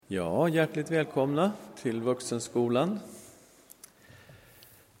Ja, hjärtligt välkomna till Vuxenskolan.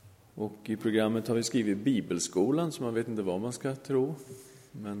 Och i programmet har vi skrivit Bibelskolan, så man vet inte vad man ska tro,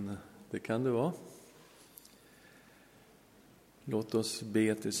 men det kan det vara. Låt oss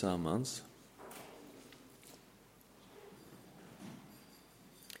be tillsammans.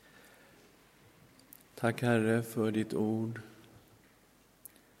 Tack Herre för ditt ord.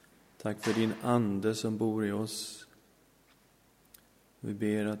 Tack för din ande som bor i oss. Vi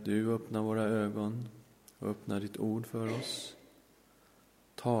ber att du öppnar våra ögon och öppnar ditt ord för oss.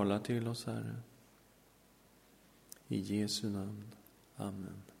 Tala till oss, Herre. I Jesu namn.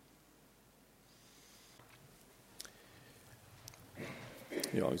 Amen.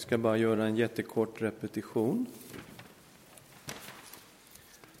 Ja, vi ska bara göra en jättekort repetition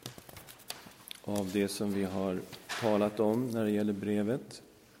av det som vi har talat om när det gäller brevet.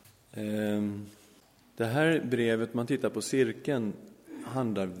 Det här brevet, man tittar på cirkeln,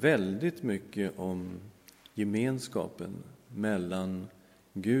 handlar väldigt mycket om gemenskapen mellan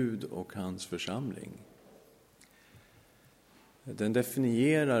Gud och hans församling. Den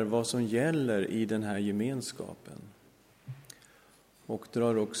definierar vad som gäller i den här gemenskapen och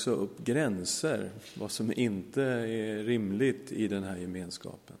drar också upp gränser, vad som inte är rimligt i den här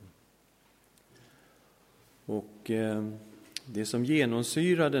gemenskapen. Och det som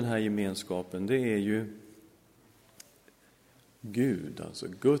genomsyrar den här gemenskapen, det är ju Gud, alltså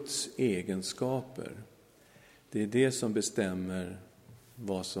Guds egenskaper. Det är det som bestämmer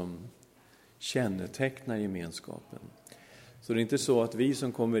vad som kännetecknar gemenskapen. Så det är inte så att vi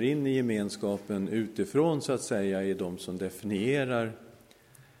som kommer in i gemenskapen utifrån, så att säga, är de som definierar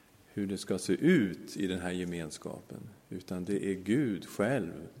hur det ska se ut i den här gemenskapen. Utan det är Gud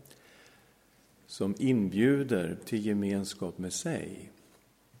själv som inbjuder till gemenskap med sig.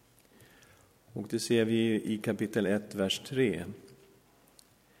 Och det ser vi i kapitel 1, vers 3.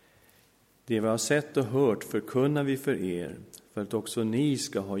 Det vi har sett och hört förkunnar vi för er, för att också ni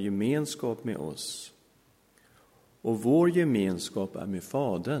ska ha gemenskap med oss. Och vår gemenskap är med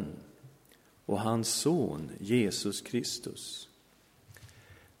Fadern och hans son Jesus Kristus.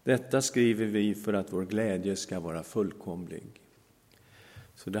 Detta skriver vi för att vår glädje ska vara fullkomlig.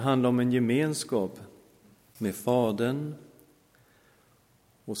 Så det handlar om en gemenskap med Fadern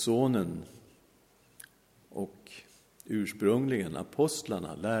och Sonen och ursprungligen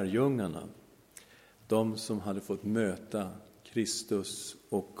apostlarna, lärjungarna. De som hade fått möta Kristus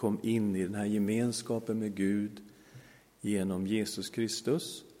och kom in i den här gemenskapen med Gud genom Jesus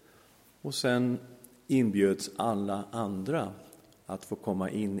Kristus. Och sen inbjöds alla andra att få komma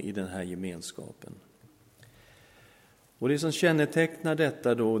in i den här gemenskapen. Och det som kännetecknar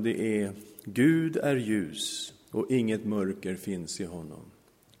detta då, det är Gud är ljus och inget mörker finns i honom.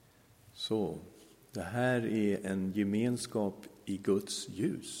 Så det här är en gemenskap i Guds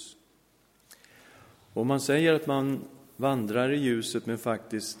ljus. Om man säger att man vandrar i ljuset men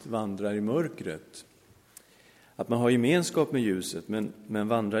faktiskt vandrar i mörkret, att man har gemenskap med ljuset men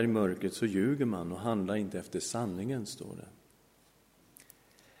vandrar i mörkret, så ljuger man och handlar inte efter sanningen, står det.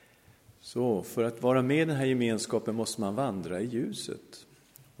 Så för att vara med i den här gemenskapen måste man vandra i ljuset.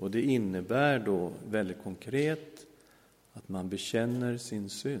 Och det innebär då väldigt konkret att man bekänner sin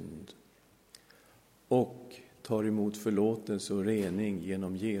synd och tar emot förlåtelse och rening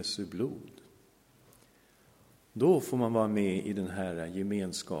genom Jesu blod. Då får man vara med i den här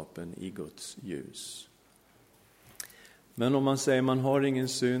gemenskapen i Guds ljus. Men om man säger man har ingen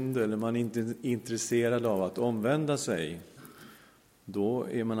synd eller man är inte intresserad av att omvända sig, då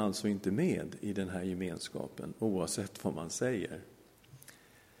är man alltså inte med i den här gemenskapen, oavsett vad man säger.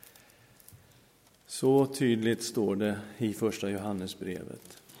 Så tydligt står det i första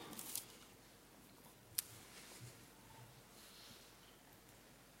Johannesbrevet.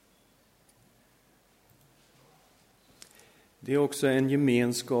 Det är också en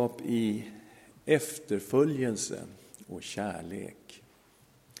gemenskap i efterföljelse och kärlek.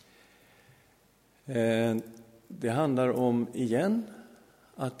 Det handlar om, igen,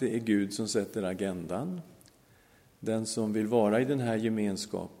 att det är Gud som sätter agendan. Den som vill vara i den här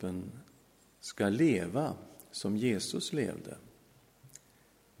gemenskapen ska leva som Jesus levde.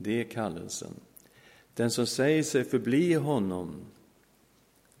 Det är kallelsen. Den som säger sig förbli honom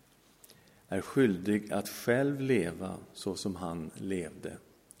är skyldig att själv leva så som han levde.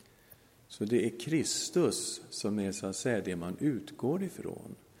 Så det är Kristus som är, så att säga, det man utgår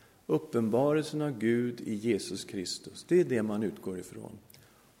ifrån. Uppenbarelsen av Gud i Jesus Kristus, det är det man utgår ifrån.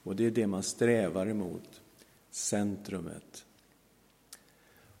 Och det är det man strävar emot, centrumet.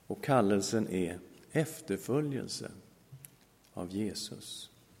 Och kallelsen är efterföljelse av Jesus.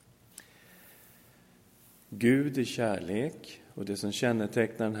 Gud är kärlek, och det som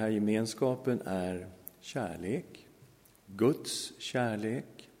kännetecknar den här gemenskapen är kärlek. Guds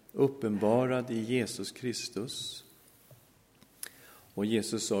kärlek, uppenbarad i Jesus Kristus. Och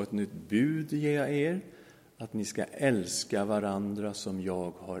Jesus sa: ett nytt bud ger jag er, att ni ska älska varandra som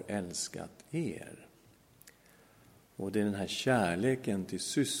jag har älskat er. Och det är den här kärleken till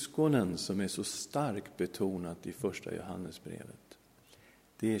syskonen som är så starkt betonat i första Johannesbrevet.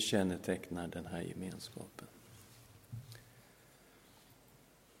 Det kännetecknar den här gemenskapen.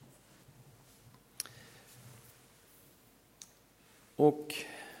 Och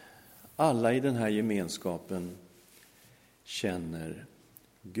alla i den här gemenskapen känner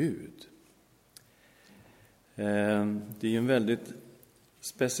Gud. Det är ju en väldigt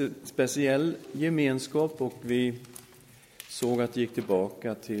speciell gemenskap, och vi såg att det gick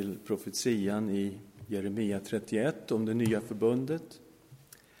tillbaka till profetian i Jeremia 31 om det nya förbundet,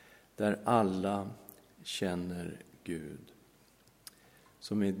 där alla känner Gud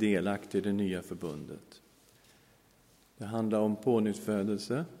som är delaktig i det nya förbundet. Det handlar om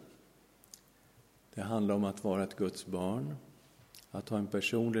pånyttfödelse. Det handlar om att vara ett Guds barn, att ha en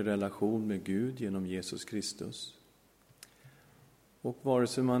personlig relation med Gud genom Jesus Kristus. Och vare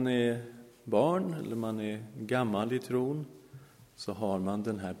sig man är barn eller man är gammal i tron, så har man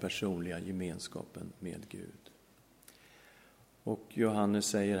den här personliga gemenskapen med Gud. Och Johannes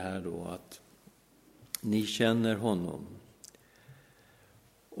säger här då att ni känner honom.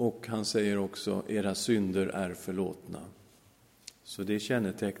 Och han säger också: era synder är förlåtna. Så det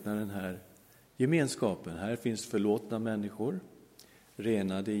kännetecknar den här gemenskapen. Här finns förlåtna människor,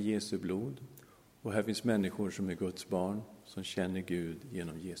 renade i Jesu blod. Och här finns människor som är Guds barn, som känner Gud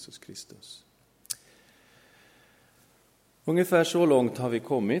genom Jesus Kristus. Ungefär så långt har vi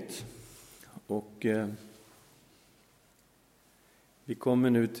kommit. Och vi kommer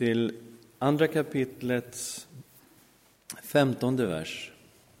nu till andra kapitlets 15:e vers.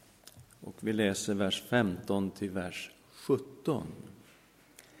 Och vi läser vers 15 till vers 17.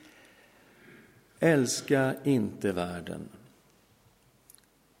 Älska inte världen,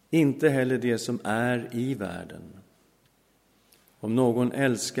 inte heller det som är i världen. Om någon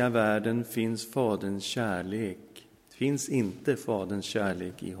älskar världen finns inte faderns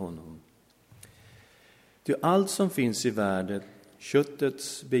kärlek i honom. Ty allt som finns i världen,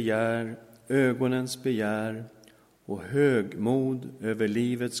 köttets begär, ögonens begär och högmod över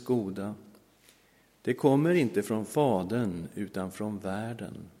livets goda, det kommer inte från fadern utan från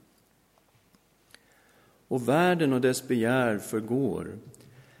världen. Och världen och dess begär förgår,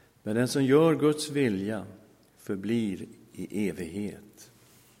 men den som gör Guds vilja förblir i evighet.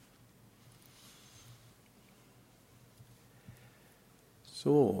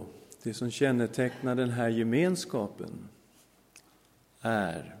 Så det som kännetecknar den här gemenskapen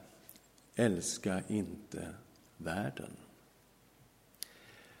är: älska inte världen.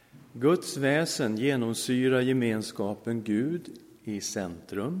 Guds väsen genomsyrar gemenskapen, Gud i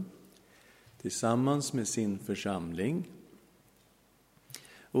centrum, tillsammans med sin församling.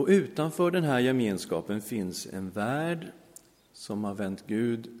 Och utanför den här gemenskapen finns en värld som har vänt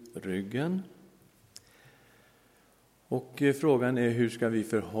Gud ryggen. Och frågan är: hur ska vi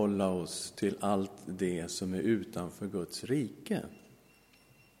förhålla oss till allt det som är utanför Guds rike?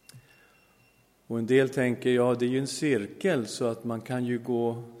 Och en del tänker, ja, det är ju en cirkel, så att man kan ju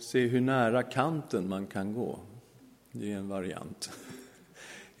se hur nära kanten man kan gå. Det är en variant.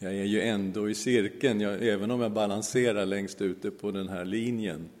 Jag är ju ändå i cirkeln, även om jag balanserar längst ute på den här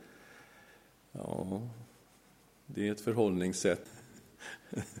linjen. Ja, det är ett förhållningssätt.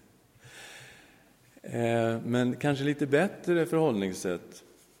 Men kanske lite bättre förhållningssätt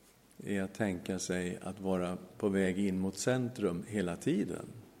är att tänka sig att vara på väg in mot centrum hela tiden.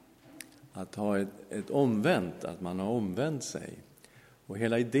 Att ha ett omvänt, att man har omvänt sig. Och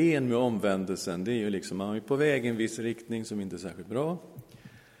hela idén med omvändelsen, det är ju liksom man är på väg i en viss riktning som inte är särskilt bra.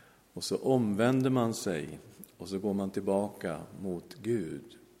 Och så omvänder man sig och så går man tillbaka mot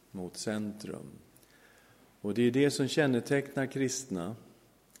Gud, mot centrum. Och det är det som kännetecknar kristna,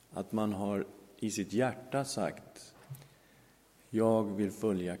 att man har i sitt hjärta sagt: jag vill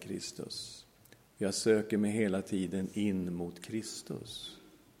följa Kristus. Jag söker mig hela tiden in mot Kristus.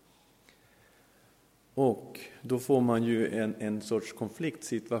 Och då får man ju en sorts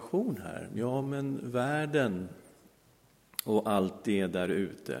konfliktsituation här. Ja, men världen och allt det där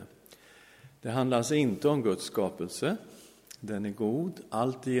ute. Det handlar alltså inte om Guds skapelse. Den är god,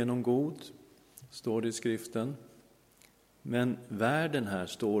 alltigenom god, står det i skriften. Men världen här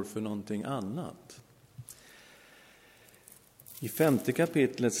står för någonting annat. I 5:e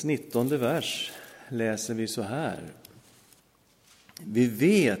kapitlets 19:e vers läser vi så här: vi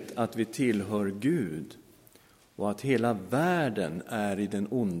vet att vi tillhör Gud, och att hela världen är i den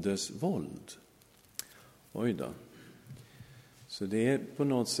ondes våld. Oj då. Så det är på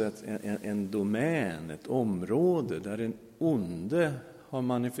något sätt en domän, ett område där den onde har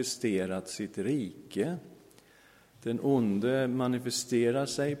manifesterat sitt rike. Den onde manifesterar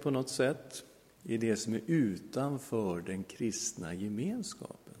sig på något sätt i det som är utanför den kristna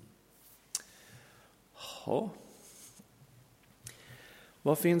gemenskapen. Ja.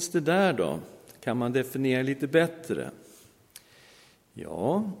 Vad finns det där då? Kan man definiera lite bättre?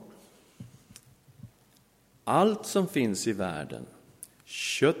 Ja, allt som finns i världen,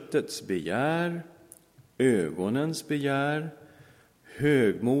 köttets begär, ögonens begär,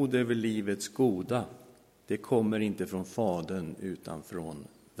 högmod över livets goda, det kommer inte från Fadern utan från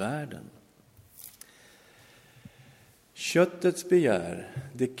världen. Köttets begär,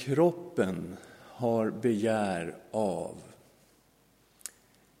 det kroppen har begär av.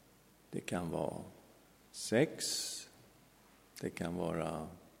 Det kan vara sex, det kan vara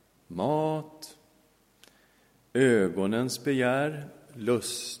mat, ögonens begär,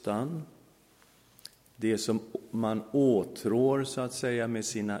 lustan, det som man åtrår så att säga med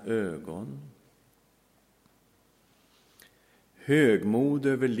sina ögon. Högmod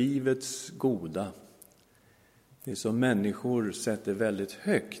över livets goda, det som människor sätter väldigt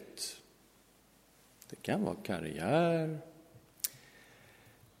högt. Det kan vara karriär,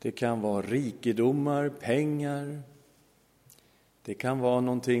 det kan vara rikedomar, pengar. Det kan vara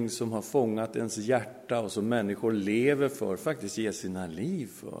någonting som har fångat ens hjärta och som människor lever för, faktiskt ger sina liv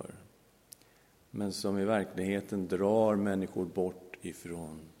för. Men som i verkligheten drar människor bort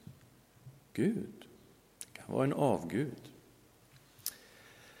ifrån Gud. Det kan vara en avgud.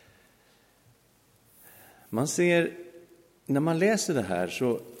 Man ser, när man läser det här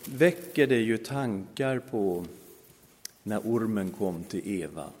så väcker det ju tankar på när ormen kom till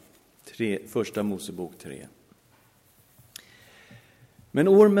Eva. Första Mosebok 3. Men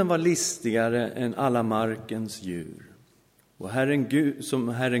ormen var listigare än alla markens djur, och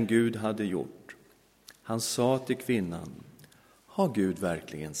Herren Gud hade gjort. Han sa till kvinnan: har Gud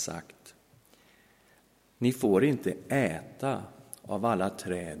verkligen sagt: ni får inte äta av alla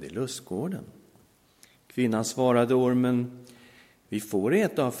träd i lustgården? Kvinnan svarade ormen: vi får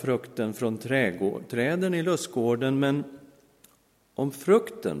äta av frukten från träden i lustgården, men om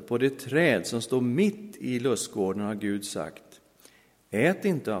frukten på det träd som står mitt i lustgården har Gud sagt: ät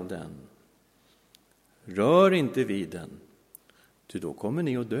inte av den, rör inte vid den, ty då kommer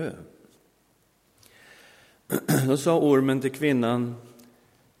ni att dö. Då sa ormen till kvinnan: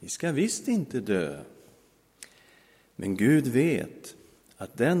 ni ska visst inte dö, men Gud vet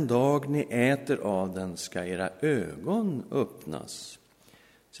att den dag ni äter av den ska era ögon öppnas,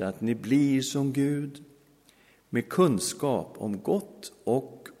 så att ni blir som Gud, med kunskap om gott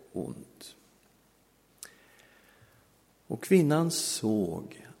och ont. Och kvinnan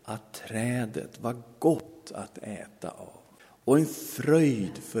såg att trädet var gott att äta av och en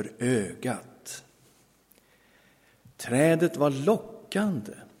fröjd för ögat. Trädet var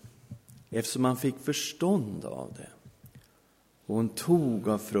lockande eftersom man fick förstånd av det. Och hon tog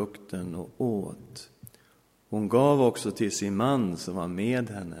av frukten och åt. Hon gav också till sin man som var med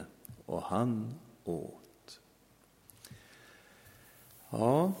henne, och han åt.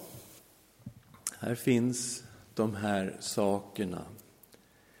 Ja, här finns de här sakerna,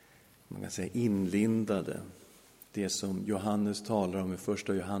 man kan säga inlindade. Det som Johannes talar om i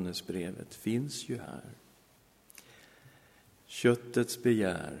första Johannesbrevet finns ju här. Köttets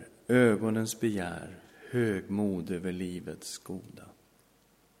begär, ögonens begär, högmod över livets goda.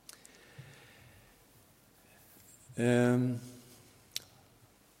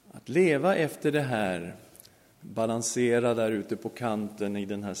 Att leva efter det här, balansera där ute på kanten i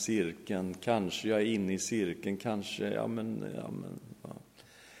den här cirkeln. Kanske jag är inne i cirkeln, kanske, ja.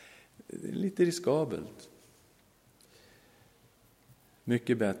 Det är lite riskabelt.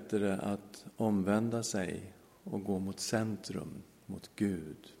 Mycket bättre att omvända sig och gå mot centrum, mot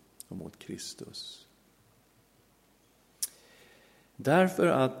Gud och mot Kristus. Därför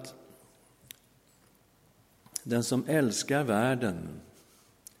att den som älskar världen,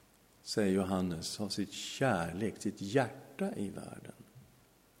 säger Johannes, har sitt kärlek, sitt hjärta i världen.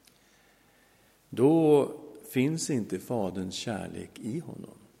 Då finns inte Faderns kärlek i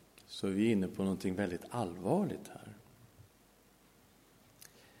honom. Så vi är inne på någonting väldigt allvarligt här.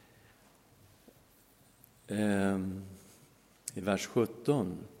 I vers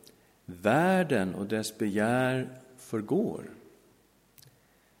 17. Världen och dess begär förgår,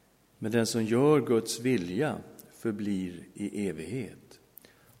 men den som gör Guds vilja förblir i evighet.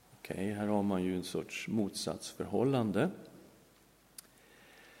 Okej, här har man ju en sorts motsatsförhållande.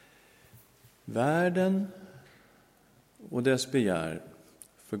 Världen och dess begär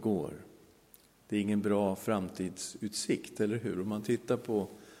förgår. Det är ingen bra framtidsutsikt, eller hur? Om man tittar på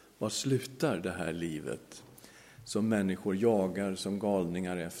var slutar det här livet som människor jagar som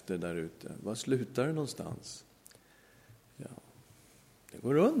galningar efter där ute. Var slutar det någonstans? Ja, det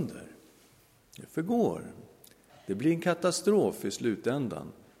går under. Det förgår. Det blir en katastrof i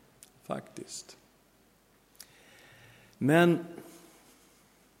slutändan, faktiskt. Men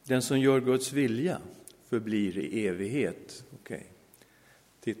den som gör Guds vilja förblir i evighet. Okej.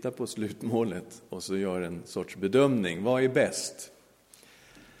 Titta på slutmålet och så gör en sorts bedömning. Vad är bäst?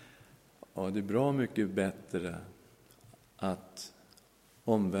 Ja, det är bra mycket bättre att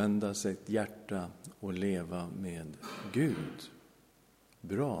omvända sitt hjärta och leva med Gud.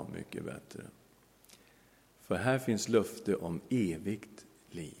 Bra mycket bättre. För här finns löfte om evigt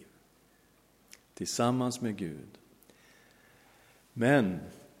liv. Tillsammans med Gud. Men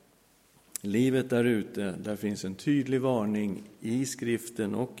livet där ute, där finns en tydlig varning i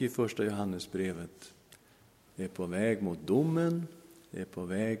skriften och i första Johannesbrevet. Det är på väg mot domen, det är på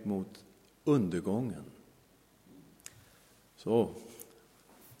väg mot undergången. Så,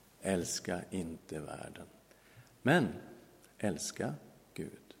 älska inte världen, men älska Gud.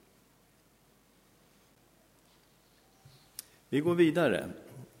 Vi går vidare.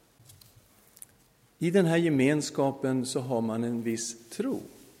 I den här gemenskapen så har man en viss tro.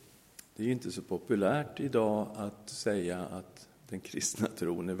 Det är ju inte så populärt idag att säga att den kristna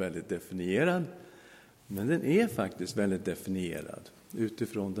tron är väldigt definierad. Men den är faktiskt väldigt definierad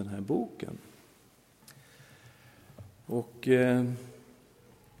utifrån den här boken. Och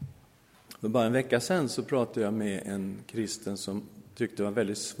för bara en vecka sedan så pratade jag med en kristen som tyckte det var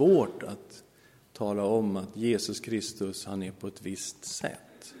väldigt svårt att tala om att Jesus Kristus, han är på ett visst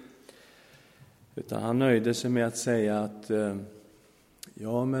sätt. Utan han nöjde sig med att säga att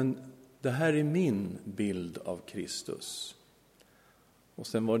ja, men det här är min bild av Kristus. Och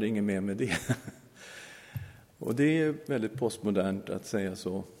sen var det inget mer med det. Och det är väldigt postmodernt att säga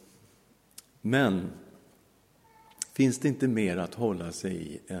så. Men finns det inte mer att hålla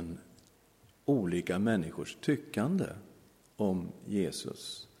sig i än olika människors tyckande om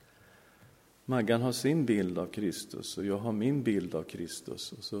Jesus? Maggan har sin bild av Kristus och jag har min bild av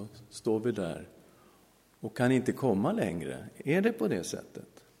Kristus. Och så står vi där och kan inte komma längre. Är det på det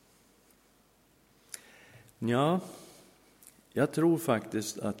sättet? Ja, jag tror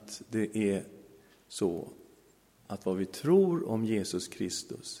faktiskt att det är så att vad vi tror om Jesus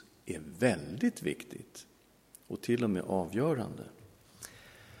Kristus är väldigt viktigt och till och med avgörande.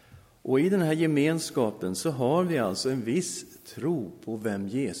 Och i den här gemenskapen så har vi alltså en viss tro på vem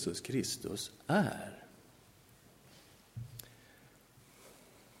Jesus Kristus är.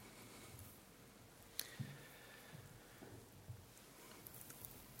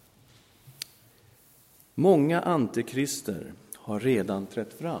 Många antikrister har redan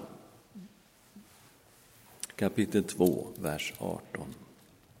trätt fram. Kapitel 2, vers 18.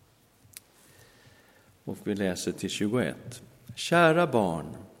 Och vi läser till 21. Kära barn,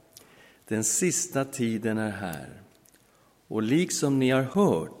 den sista tiden är här. Och liksom ni har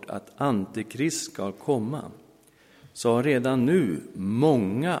hört att antikrist ska komma, så har redan nu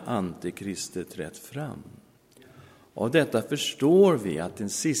många antikrister trätt fram. Av detta förstår vi att den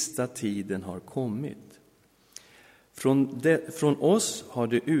sista tiden har kommit. Från oss har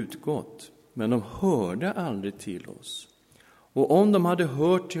det utgått, men de hörde aldrig till oss. Och om de hade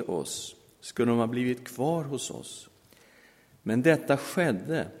hört till oss, skulle de ha blivit kvar hos oss. Men detta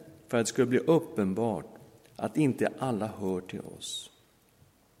skedde för att det skulle bli uppenbart att inte alla hör till oss.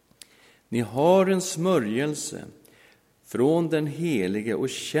 Ni har en smörjelse från den helige och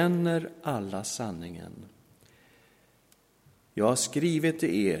känner alla sanningen. Jag har skrivit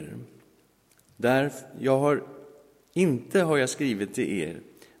till er, har jag skrivit till er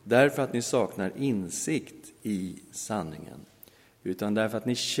därför att ni saknar insikt i sanningen, utan därför att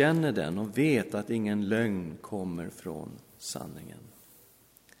ni känner den och vet att ingen lögn kommer från sanningen.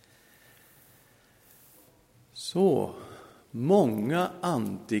 Så många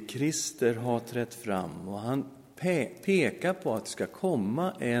antikrister har trätt fram och han pekar på att det ska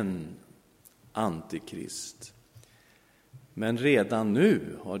komma en antikrist. Men redan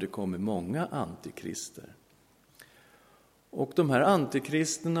nu har det kommit många antikrister. Och de här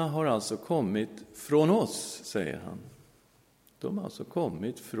antikristerna har alltså kommit från oss, säger han. De har alltså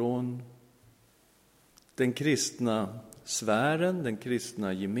kommit från den kristna sfären, den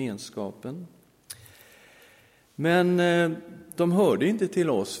kristna gemenskapen. Men de hörde inte till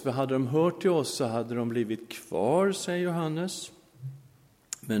oss, för hade de hört till oss så hade de blivit kvar, säger Johannes.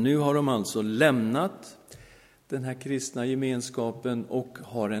 Men nu har de alltså lämnat den här kristna gemenskapen och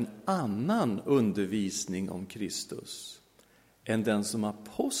har en annan undervisning om Kristus än den som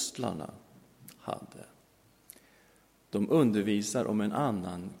apostlarna hade. De undervisar om en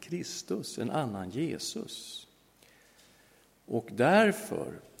annan Kristus, en annan Jesus. Och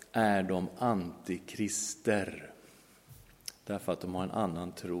därför är de antikrister. Därför att de har en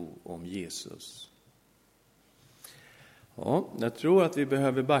annan tro om Jesus. Ja, jag tror att vi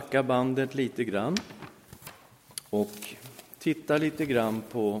behöver backa bandet lite grann och titta lite grann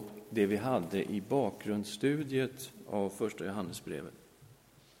på det vi hade i bakgrundsstudiet av första Johannesbrevet.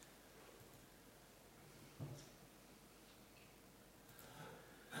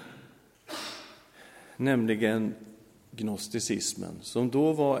 Nämligen gnosticismen, som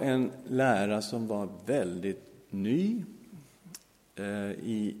då var en lära som var väldigt ny.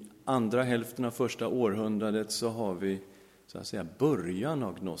 I andra hälften av första århundradet så har vi så att säga början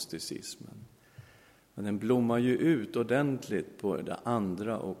av gnosticismen. Men den blommar ju ut ordentligt på det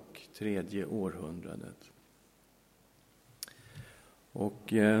andra och tredje århundradet.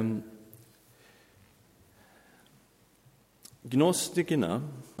 Och gnostikerna,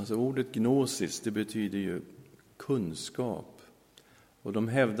 alltså ordet gnosis, det betyder ju kunskap. Och de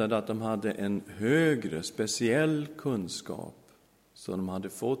hävdade att de hade en högre, speciell kunskap som de hade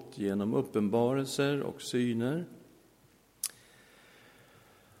fått genom uppenbarelser och syner.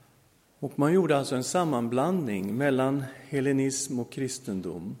 Och man gjorde alltså en sammanblandning mellan hellenism och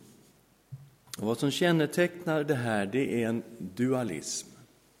kristendom. Och vad som kännetecknar det här, det är en dualism.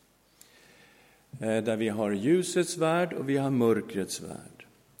 Där vi har ljusets värld och vi har mörkrets värld.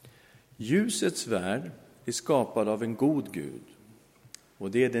 Ljusets värld är skapad av en god Gud.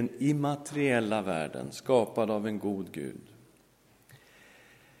 Och det är den immateriella världen, skapad av en god Gud.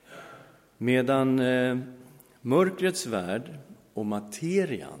 Medan mörkrets värld och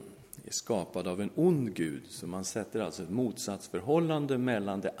materian är skapad av en ond Gud. Så man sätter alltså ett motsatsförhållande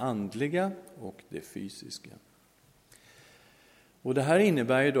mellan det andliga och det fysiska. Och det här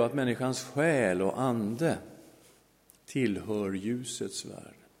innebär ju då att människans själ och ande tillhör ljusets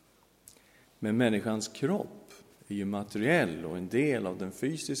värld. Men människans kropp är ju materiell och en del av den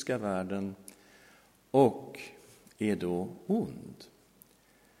fysiska världen och är då ond.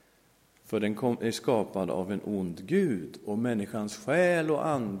 För den är skapad av en ond Gud och människans själ och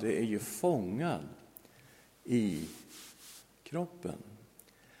ande är ju fångad i kroppen.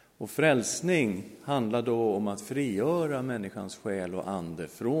 Och frälsning handlar då om att frigöra människans själ och ande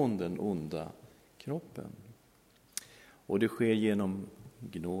från den onda kroppen. Och det sker genom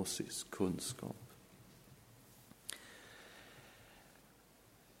gnosis, kunskap.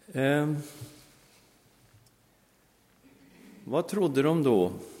 Vad trodde de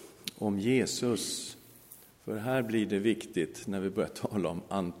då om Jesus? För här blir det viktigt när vi börjar tala om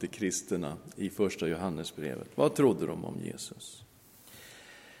antikristerna i första Johannesbrevet. Vad trodde de om Jesus?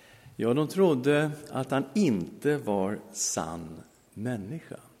 Ja, de trodde att han inte var sann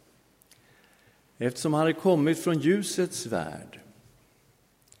människa. Eftersom han hade kommit från ljusets värld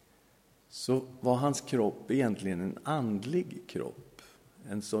så var hans kropp egentligen en andlig kropp.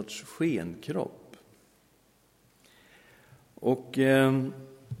 En sorts skenkropp. Och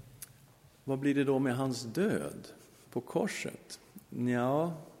vad blir det då med hans död på korset?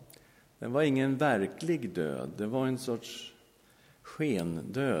 Ja, det var ingen verklig död. Det var en sorts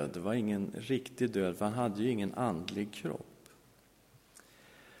skendöd. Det var ingen riktig död, för han hade ju ingen andlig kropp.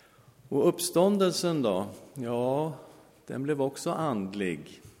 Och uppståndelsen då? Ja, den blev också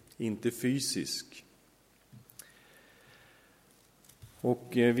andlig, inte fysisk. Och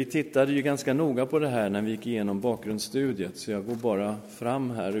vi tittade ju ganska noga på det här när vi gick igenom bakgrundsstudiet. Så jag går bara fram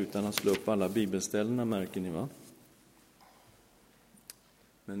här utan att slå upp alla bibelställena, märker ni va?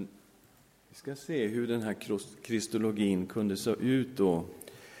 Men vi ska se hur den här kristologin kunde se ut då.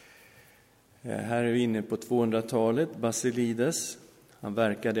 Här är vi inne på 200-talet. Basilides, han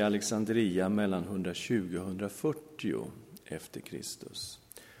verkade i Alexandria mellan 120 och 140 efter Kristus.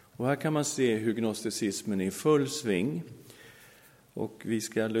 Och här kan man se hur gnosticismen är i full sving. Och vi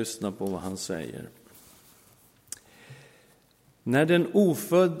ska lyssna på vad han säger. När den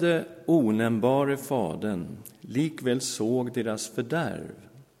ofödde, onämnbare fadern likväl såg deras fördärv,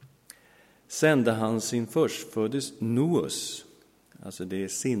 sände han sin förstföddes nous, alltså det är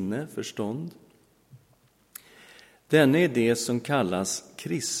sinne, förstånd. Denne är det som kallas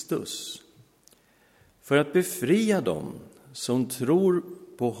Kristus, för att befria dem som tror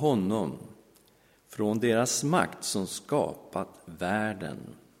på honom från deras makt som skapat världen.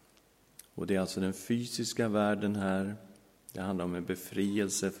 Och det är alltså den fysiska världen här. Det handlar om en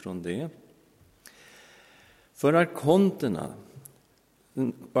befrielse från det. För arkonterna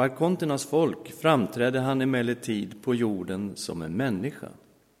arkonternas folk framträdde han emellertid på jorden som en människa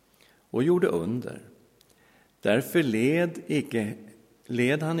och gjorde under. Därför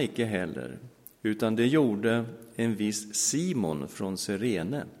led han icke heller, utan det gjorde en viss Simon från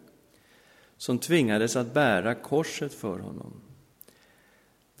Cyrene, som tvingades att bära korset för honom.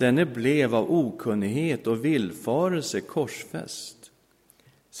 Denne blev av okunnighet och villfarelse korsfäst,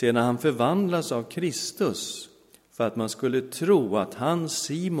 sedan han förvandlas av Kristus, för att man skulle tro att han,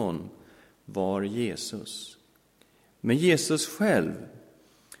 Simon, var Jesus. Men Jesus själv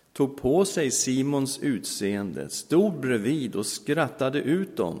tog på sig Simons utseende, stod bredvid och skrattade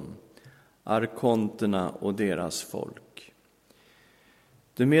ut dem, arkonterna och deras folk.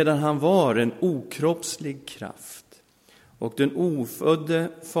 Medan han var en okroppslig kraft och den ofödde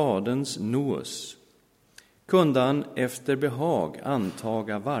faderns nous, kunde han efter behag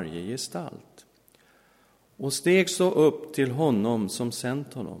antaga varje gestalt, och steg så upp till honom som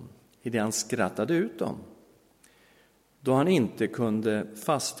sänt honom, i det han skrattade ut dem, då han inte kunde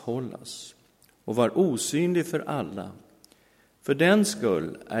fasthållas och var osynlig för alla. För den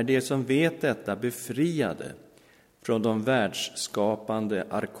skull är det som vet detta befriade från de världsskapande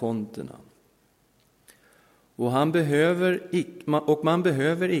arkonterna. Och man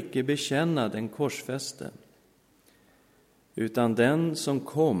behöver icke bekänna den korsfäste, utan den som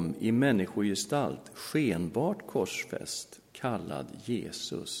kom i människogestalt, skenbart korsfäst, kallad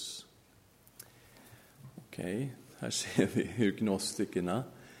Jesus. Okej, här ser vi hur gnostikerna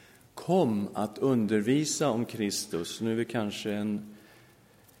kom att undervisa om Kristus. Nu är vi kanske en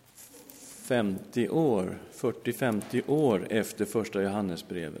 40-50 år efter första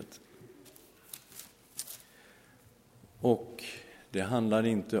Johannesbrevet. Och det handlar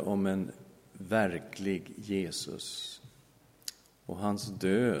inte om en verklig Jesus. Och hans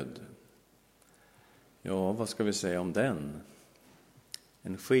död, ja, vad ska vi säga om den?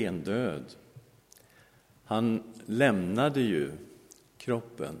 En skendöd. Han lämnade ju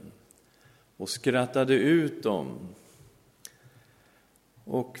kroppen och skrattade ut dem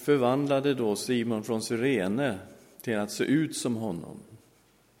och förvandlade då Simon från Cyrene till att se ut som honom.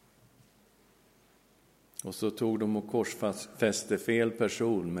 Och så tog de och korsfäste fel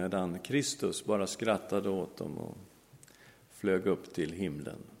person, medan Kristus bara skrattade åt dem och flög upp till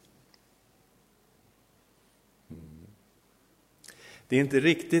himlen. Det är inte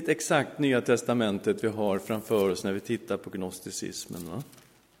riktigt exakt Nya testamentet vi har framför oss när vi tittar på gnosticismen, va?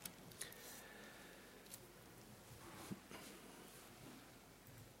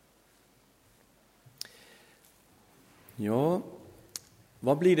 Ja,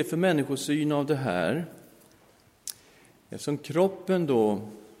 vad blir det för människosyn av det här? Eftersom kroppen då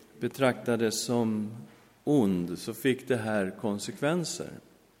betraktades som ond, så fick det här konsekvenser.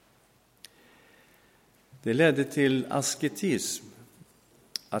 Det ledde till asketism,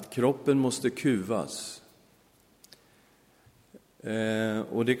 att kroppen måste kuvas.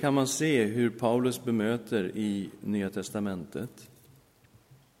 Och det kan man se hur Paulus bemöter i Nya testamentet.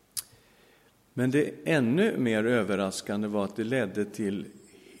 Men det ännu mer överraskande var att det ledde till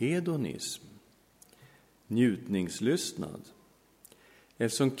hedonism, njutningslystnad.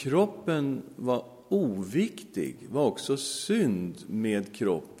 Eftersom kroppen var oviktig, var också synd med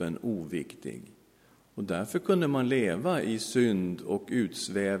kroppen oviktig. Och därför kunde man leva i synd och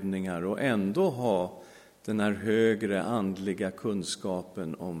utsvävningar och ändå ha den här högre andliga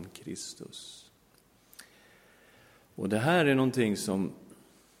kunskapen om Kristus. Och det här är någonting som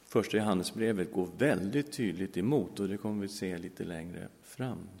första Johannesbrevet går väldigt tydligt emot, och det kommer vi se lite längre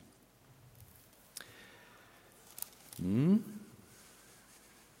fram.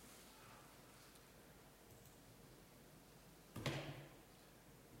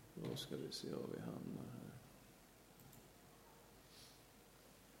 Då ska vi se var vi hamnar här.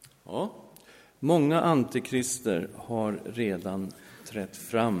 Ja, många antikrister har redan trätt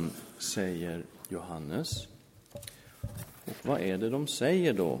fram, säger Johannes. Och vad är det de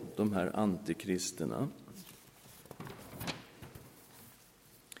säger då, de här antikristerna?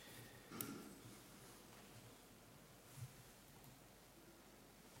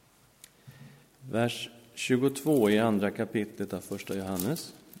 Vers 22 i andra kapitlet av första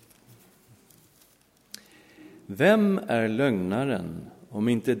Johannes. Vem är lögnaren om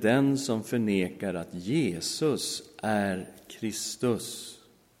inte den som förnekar att Jesus är Kristus?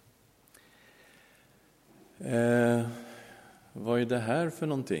 Vad är det här för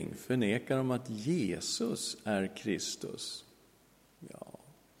någonting? Förnekar de att Jesus är Kristus? Ja.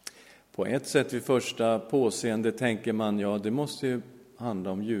 På ett sätt vid första påseende tänker man, ja, det måste ju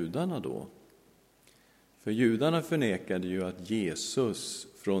handla om judarna då. För judarna förnekade ju att Jesus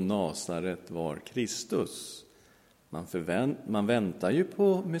från Nasaret var Kristus. Man väntar ju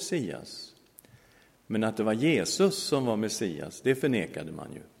på Messias. Men att det var Jesus som var Messias, det förnekade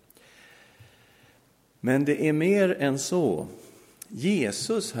man ju. Men det är mer än så.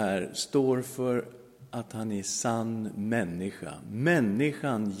 Jesus här står för att han är sann människa.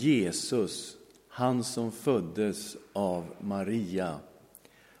 Människan Jesus, han som föddes av Maria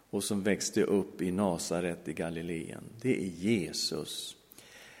och som växte upp i Nasaret i Galileen. Det är Jesus.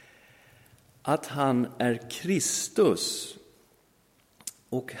 Att han är Kristus.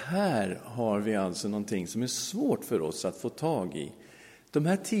 Och här har vi alltså någonting som är svårt för oss att få tag i. De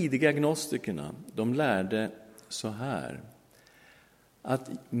här tidiga agnostikerna, de lärde så här. Att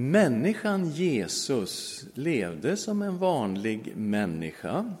människan Jesus levde som en vanlig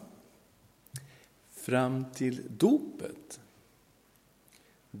människa fram till dopet.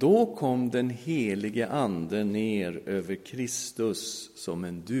 Då kom den helige ande ner över Kristus som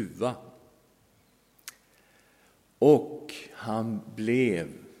en duva. Och han blev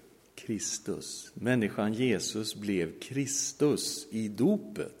Kristus. Människan Jesus blev Kristus i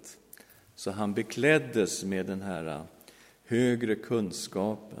dopet. Så han bekläddes med den här högre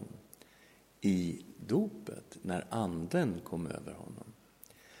kunskapen i dopet när anden kom över honom.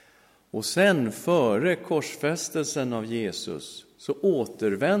 Och sen före korsfästelsen av Jesus så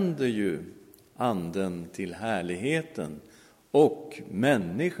återvände ju anden till härligheten och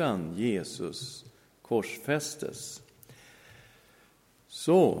människan Jesus korsfästes.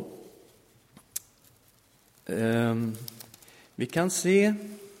 Så vi kan se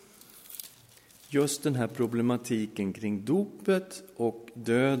just den här problematiken kring dopet och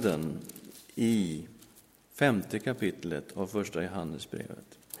döden i 5:e kapitlet av första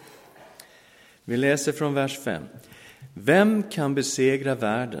Johannesbrevet. Vi läser från vers 5. Vem kan besegra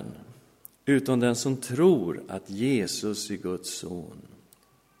världen utom den som tror att Jesus är Guds son?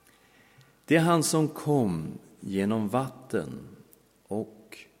 Det är han som kom genom vatten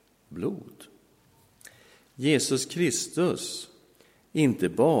och blod. Jesus Kristus, inte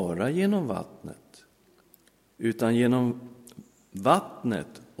bara genom vattnet, utan genom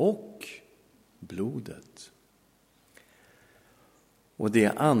vattnet och blodet. Och det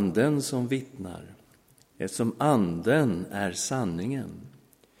är anden som vittnar, eftersom anden är sanningen.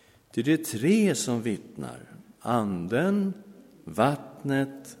 Ty det är tre som vittnar, anden,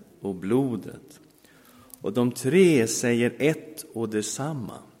 vattnet och blodet. Och de tre säger ett och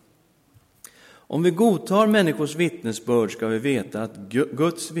detsamma. Om vi godtar människors vittnesbörd ska vi veta att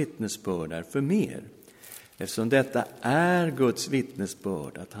Guds vittnesbörd är för mer. Eftersom detta är Guds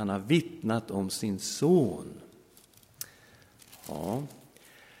vittnesbörd, att han har vittnat om sin son. Ja,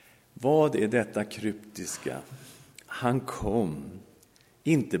 vad är detta kryptiska? Han kom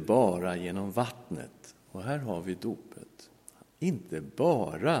inte bara genom vattnet. Och här har vi dopet. Inte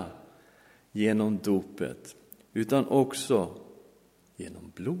bara genom dopet, utan också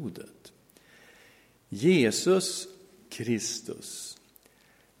genom blodet. Jesus Kristus,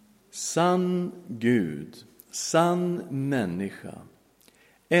 sann Gud, sann människa,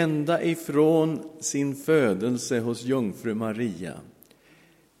 ända ifrån sin födelse hos jungfru Maria,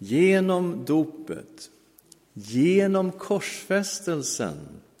 genom dopet, genom korsfästelsen,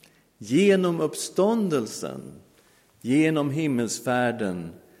 genom uppståndelsen, genom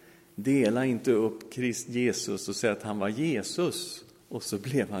himmelsfärden. Dela inte upp Jesus och säga att han var Jesus och så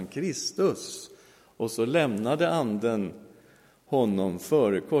blev han Kristus. Och så lämnade anden honom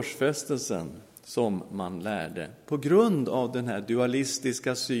före korsfästelsen som man lärde. På grund av den här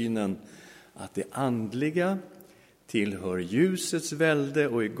dualistiska synen att det andliga tillhör ljusets välde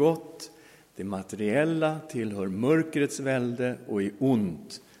och är gott. Det materiella tillhör mörkrets välde och är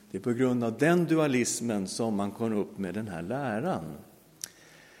ont. Det är på grund av den dualismen som man kom upp med den här läran.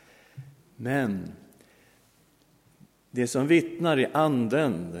 Men det som vittnar är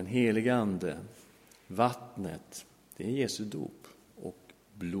anden, den heliga ande, vattnet, det är Jesu dop, och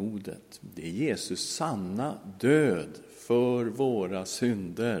blodet, det är Jesus sanna död för våra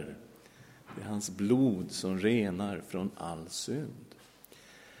synder. Det är hans blod som renar från all synd.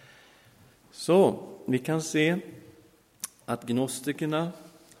 Så vi kan se att gnostikerna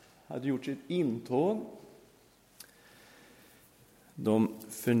hade gjort sitt intåg. De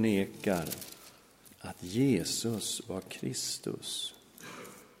förnekar att Jesus var Kristus.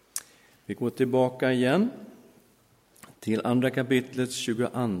 Vi går tillbaka igen till andra kapitlets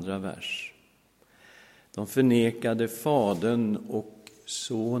 22 vers. De förnekade Fadern och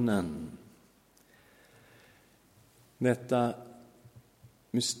Sonen. Detta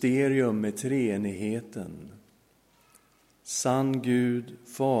mysterium med treenigheten. Sann Gud,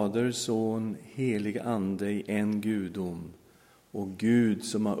 Fader, Son, helig ande i en gudom. Och Gud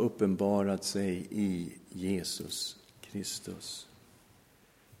som har uppenbarat sig i Jesus. Kristus.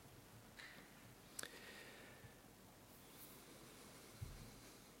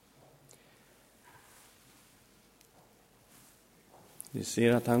 Vi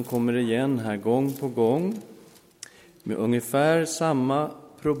ser att han kommer igen här gång på gång med ungefär samma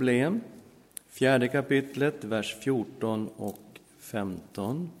problem. 4 kapitlet, vers 14 och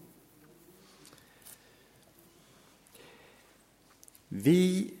 15.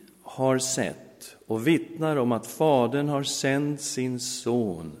 Vi har sett och vittnar om att Fadern har sänt sin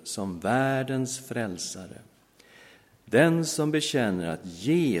son som världens frälsare. Den som bekänner att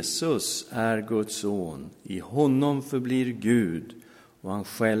Jesus är Guds son, i honom förblir Gud och han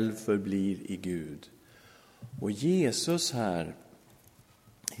själv förblir i Gud. Och Jesus här,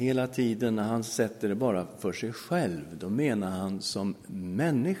 hela tiden när han sätter det bara för sig själv, då menar han som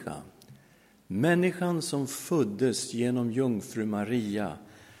människa. Människan som föddes genom jungfru Maria,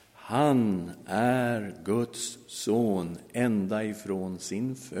 han är Guds son ända ifrån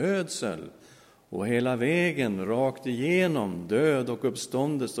sin födsel. Och hela vägen, rakt igenom död och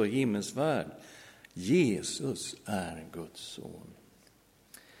uppståndelse och himmelsfärd. Jesus är Guds son.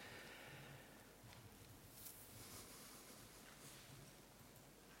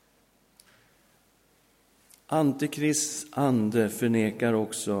 Antikrists ande förnekar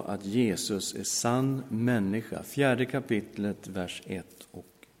också att Jesus är sann människa. 4 kapitlet, vers 1 och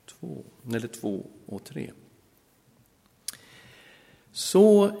 2, eller 2 och 3.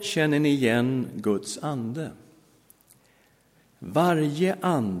 Så känner ni igen Guds ande. Varje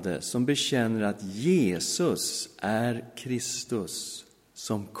ande som bekänner att Jesus är Kristus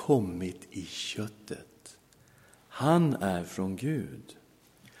som kommit i köttet, han är från Gud.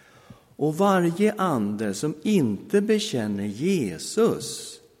 Och varje ande som inte bekänner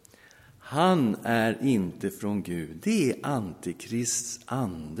Jesus, han är inte från Gud. Det är Antikrists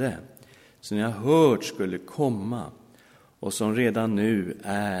ande som jag hört skulle komma och som redan nu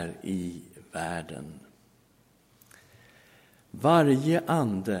är i världen. Varje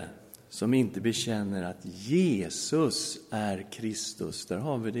ande som inte bekänner att Jesus är Kristus, där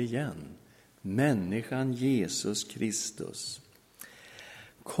har vi det igen. Människan Jesus Kristus.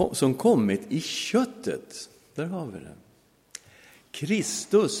 Som kommit i köttet, där har vi det.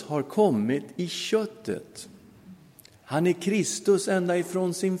 Kristus har kommit i köttet. Han är Kristus ända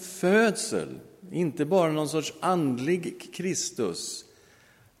ifrån sin födsel. Inte bara någon sorts andlig Kristus.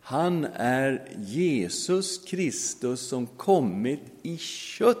 Han är Jesus Kristus som kommit i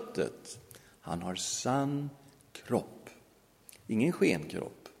köttet. Han har sann kropp. Ingen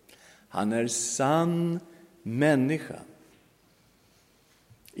skenkropp. Han är sann människa.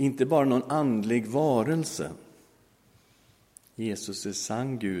 Inte bara någon andlig varelse. Jesus är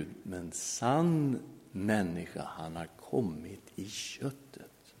sann Gud, men sann människa. Han har kommit i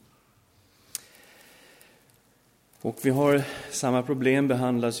köttet. Och vi har samma problem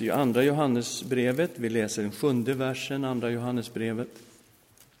behandlas i andra Johannesbrevet. Vi läser den 7:e versen, andra Johannesbrevet.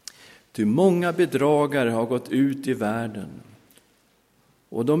 Ty många bedragare har gått ut i världen,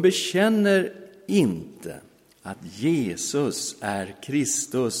 och de bekänner inte att Jesus är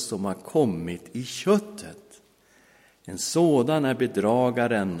Kristus som har kommit i köttet. En sådan är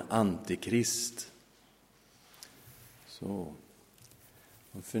bedragaren Antikrist. Så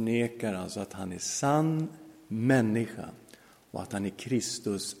de förnekar alltså att han är sann människa och att han är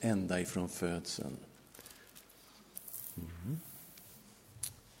Kristus ända ifrån födseln.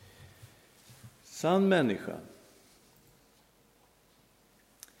 Sann människa.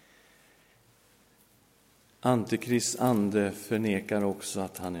 Antikrists ande förnekar också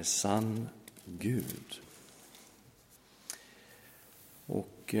att han är sann Gud.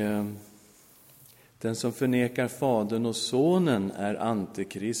 Och den som förnekar Fadern och Sonen är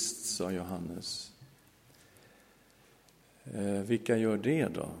Antikrist, sa Johannes. Vilka gör det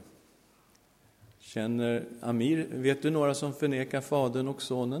då? Känner Amir, vet du några som förnekar Fadern och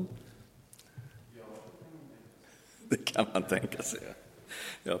Sonen? Ja. Det kan man tänka sig.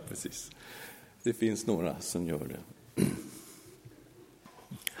 Ja, precis. Det finns några som gör det.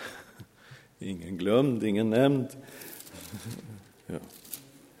 Ingen glömd, ingen nämnd. Ja.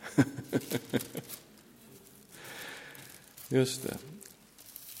 Just det.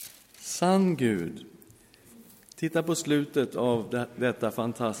 Sann Gud. Titta på slutet av detta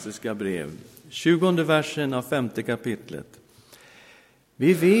fantastiska brev. 20:e versen av 5:e kapitlet.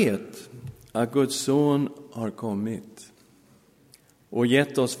 Vi vet att Guds son har kommit och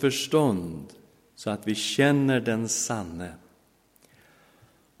gett oss förstånd så att vi känner den sanne.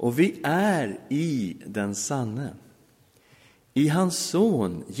 Och vi är i den sanne. I hans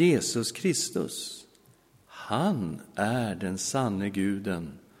son Jesus Kristus. Han är den sanne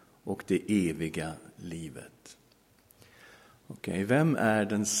Guden och det eviga livet. Okej, vem är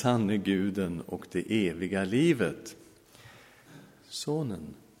den sanne guden och det eviga livet?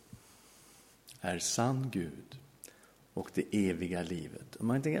 Sonen är sann Gud och det eviga livet. Och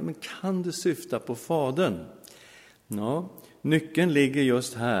man tänker, men kan du syfta på Fadern? Ja, nyckeln ligger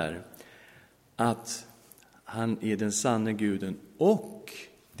just här, att han är den sanne guden och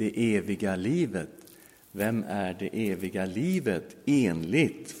det eviga livet. Vem är det eviga livet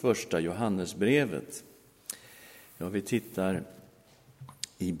enligt första Johannesbrevet? Ja, vi tittar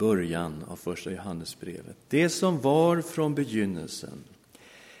i början av första Johannesbrevet. Det som var från begynnelsen,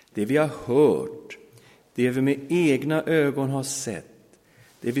 det vi har hört, det vi med egna ögon har sett,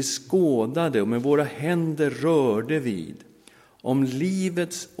 det vi skådade och med våra händer rörde vid. Om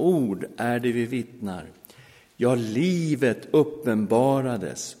livets ord är det vi vittnar. Ja, livet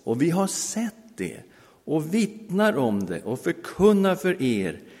uppenbarades och vi har sett det och vittnar om det och förkunnar för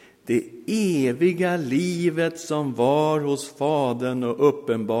er det eviga livet som var hos Fadern och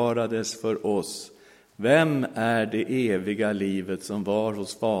uppenbarades för oss. Vem är det eviga livet som var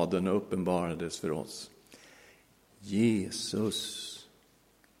hos Fadern och uppenbarades för oss? Jesus.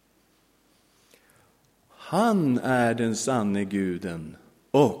 Han är den sanne guden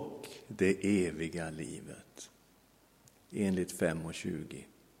och det eviga livet. Enligt 5:20.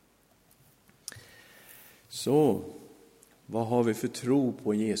 Så, vad har vi för tro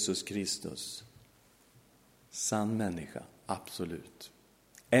på Jesus Kristus? Sann människa, absolut.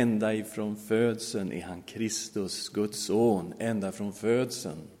 Ända ifrån födseln är han Kristus, Guds son, ända från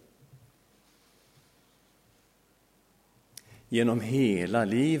födseln. Genom hela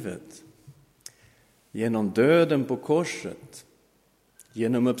livet, genom döden på korset,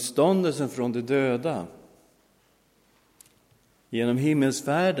 genom uppståndelsen från de döda, genom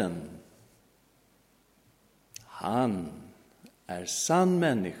himmelsfärden. Han är sann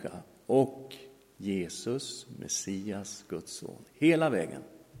människa och Jesus, Messias, Guds son. Hela vägen.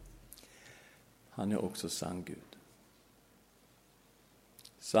 Han är också sann Gud.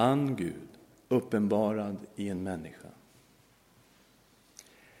 Sann Gud, uppenbarad i en människa.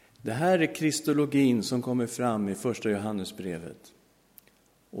 Det här är kristologin som kommer fram i första Johannesbrevet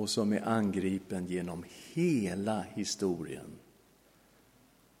och som är angripen genom hela historien.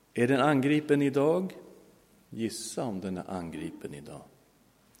 Är den angripen idag? Gissa om den är angripen idag.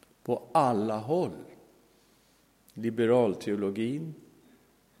 På alla håll. Liberalteologin,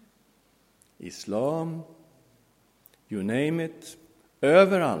 islam, you name it.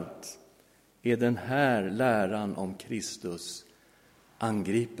 Överallt är den här läran om Kristus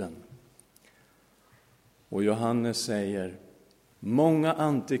angripen. Och Johannes säger, många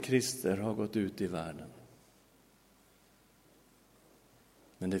antikrister har gått ut i världen.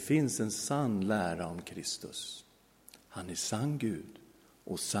 Men det finns en sann lära om Kristus. Han är sann Gud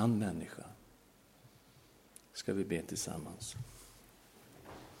och sann människa. Ska vi be tillsammans.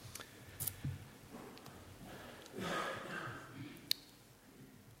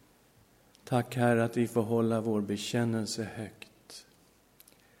 Tack Herre att vi får hålla vår bekännelse högt.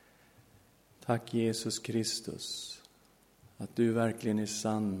 Tack Jesus Kristus att du verkligen är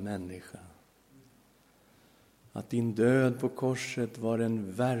sann människa. Att din död på korset var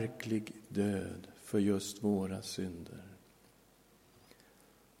en verklig död för just våra synder.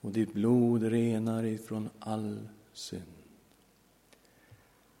 Och ditt blod renar ifrån all synd.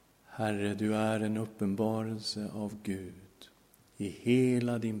 Herre, du är en uppenbarelse av Gud i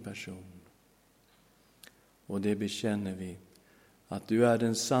hela din person. Och det bekänner vi, att du är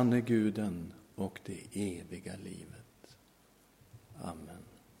den sanne guden och det eviga livet. Amen.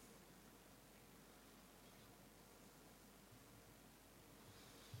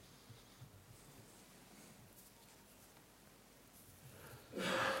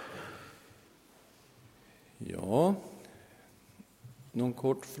 Ja, någon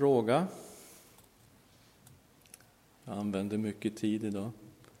kort fråga? Jag använder mycket tid idag.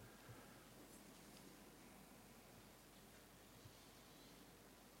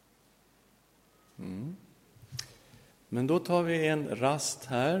 Men då tar vi en rast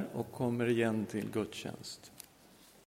här och kommer igen till gudstjänst.